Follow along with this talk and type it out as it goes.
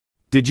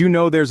Did you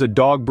know there's a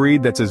dog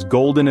breed that's as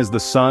golden as the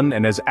sun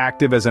and as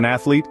active as an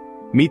athlete?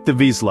 Meet the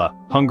Vizsla,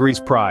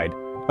 Hungary's pride,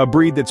 a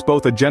breed that's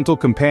both a gentle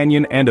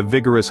companion and a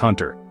vigorous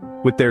hunter.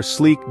 With their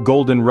sleek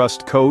golden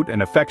rust coat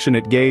and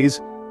affectionate gaze,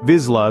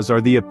 Vizslas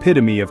are the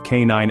epitome of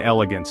canine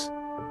elegance.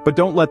 But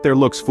don't let their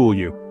looks fool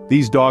you.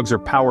 These dogs are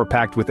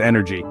power-packed with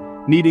energy,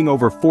 needing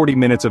over 40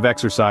 minutes of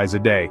exercise a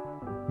day.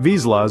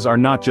 Vizslas are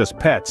not just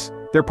pets,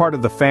 they're part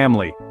of the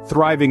family,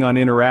 thriving on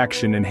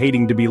interaction and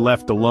hating to be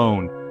left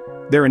alone.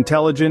 They're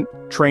intelligent,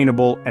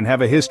 trainable, and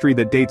have a history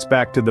that dates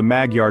back to the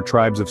Magyar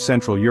tribes of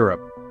Central Europe.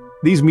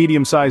 These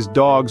medium-sized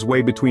dogs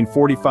weigh between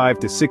 45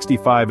 to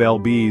 65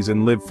 lbs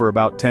and live for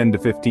about 10 to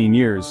 15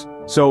 years.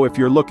 So if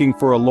you're looking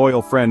for a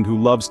loyal friend who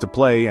loves to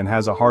play and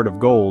has a heart of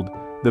gold,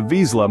 the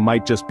Vizsla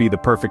might just be the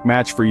perfect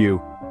match for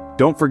you.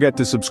 Don't forget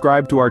to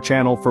subscribe to our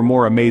channel for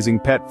more amazing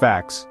pet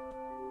facts.